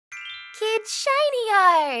Kids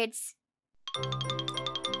Shiny Arts!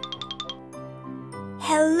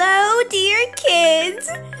 Hello, dear kids!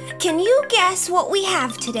 Can you guess what we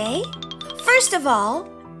have today? First of all,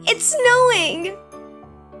 it's snowing!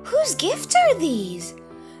 Whose gifts are these?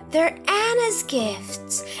 They're Anna's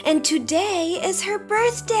gifts, and today is her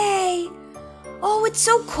birthday. Oh, it's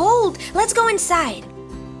so cold. Let's go inside.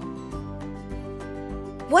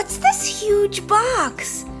 What's this huge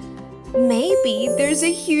box? Maybe there's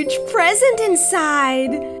a huge present inside.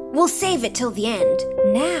 We'll save it till the end.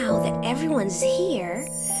 Now that everyone's here,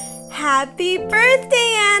 happy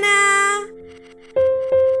birthday, Anna!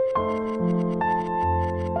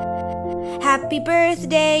 Happy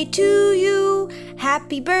birthday to you.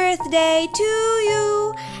 Happy birthday to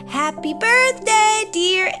you. Happy birthday,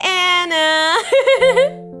 dear Anna.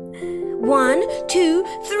 1, 2,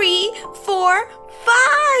 3, 4,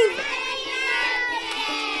 5.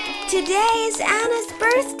 Today is Anna's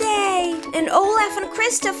birthday, and Olaf and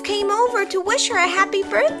Kristoff came over to wish her a happy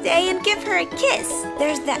birthday and give her a kiss.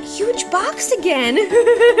 There's that huge box again.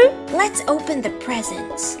 Let's open the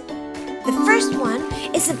presents. The first one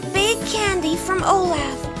is a big candy from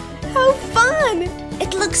Olaf. How fun!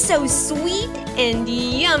 It looks so sweet and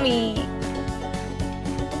yummy.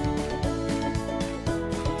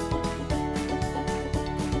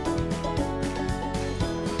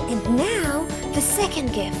 And now, the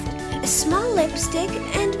second gift. A small lipstick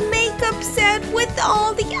and makeup set with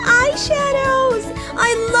all the eyeshadows.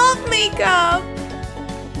 I love makeup.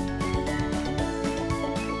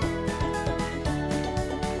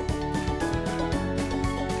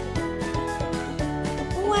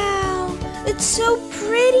 Wow, it's so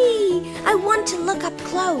pretty. I want to look up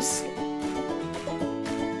close.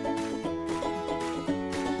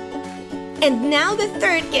 And now the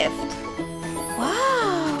third gift.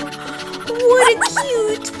 Wow, what a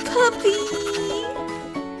cute puppy!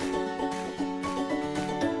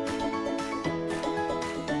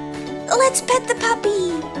 Let's pet the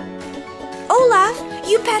puppy! Olaf,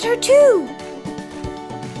 you pet her too!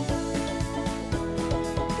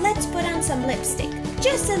 Let's put on some lipstick,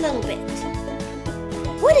 just a little bit.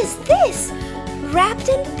 What is this? Wrapped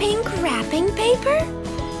in pink wrapping paper?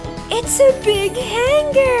 It's a big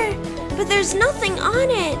hanger, but there's nothing on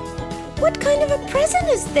it. What kind of a present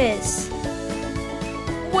is this?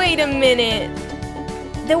 Wait a minute.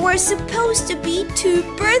 There were supposed to be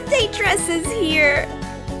 2 birthday dresses here.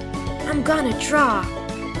 I'm gonna draw.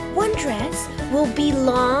 One dress will be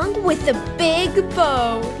long with a big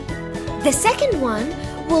bow. The second one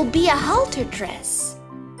will be a halter dress.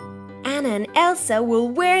 Anna and Elsa will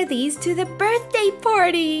wear these to the birthday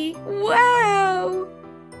party. Wow!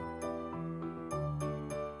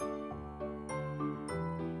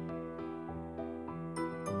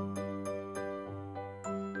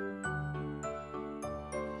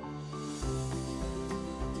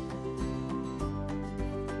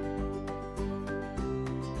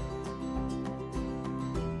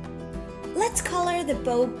 Let's color the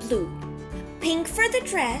bow blue, pink for the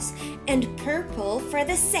dress, and purple for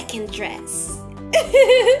the second dress.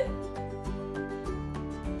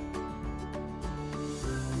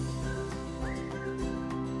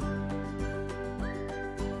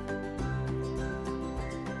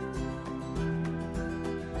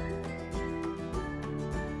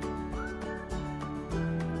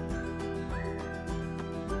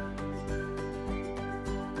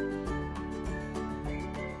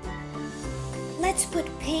 Let's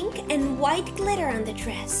put pink and white glitter on the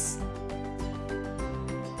dress.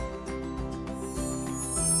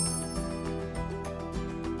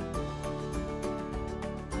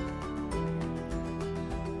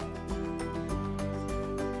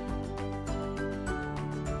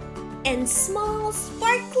 And small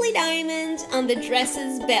sparkly diamonds on the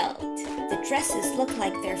dress's belt. The dresses look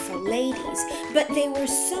like they're for ladies, but they were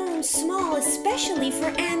sewn small especially for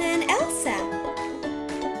Anna and Elsa.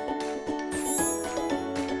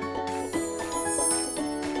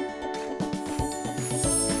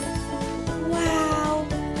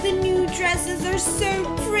 Dresses are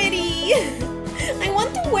so pretty. I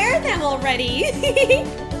want to wear them already.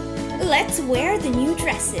 Let's wear the new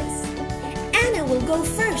dresses. Anna will go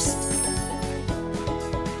first.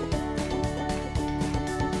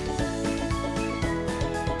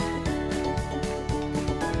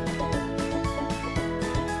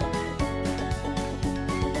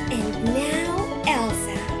 And now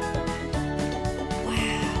Elsa.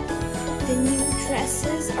 Wow, the new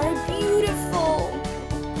dresses are beautiful.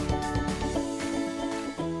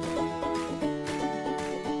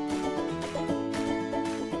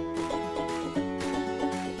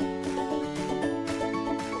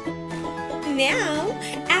 Now,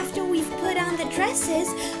 after we've put on on the dresses,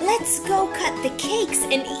 let's go cut the cakes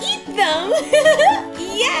and eat them!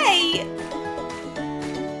 Yay!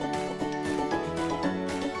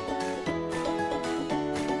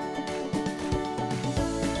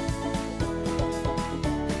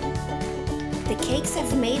 The cakes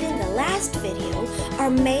I've made in the last video are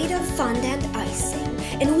made of fondant icing,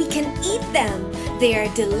 and we can eat them. They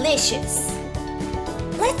are delicious.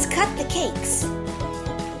 Let's cut the cakes.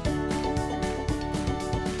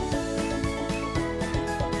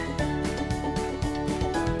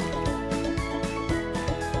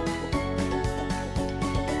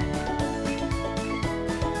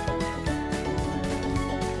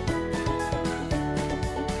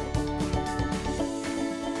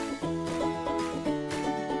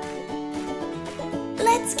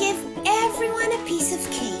 Let's give everyone a piece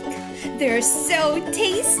of cake. They're so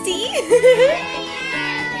tasty!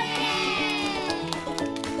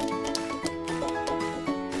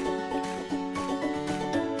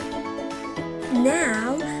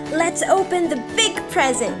 Now, let's open the big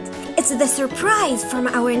present. It's the surprise from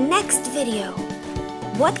our next video.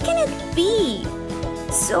 What can it be?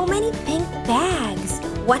 So many pink bags.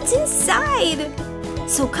 What's inside?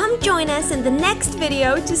 So come join us in the next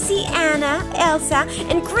video to see Anna, Elsa,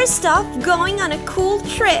 and Kristoff going on a cool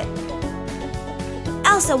trip.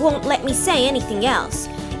 Elsa won't let me say anything else.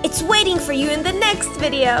 It's waiting for you in the next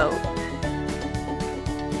video.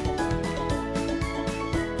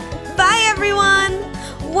 Bye everyone!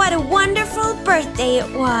 What a wonderful birthday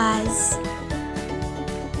it was!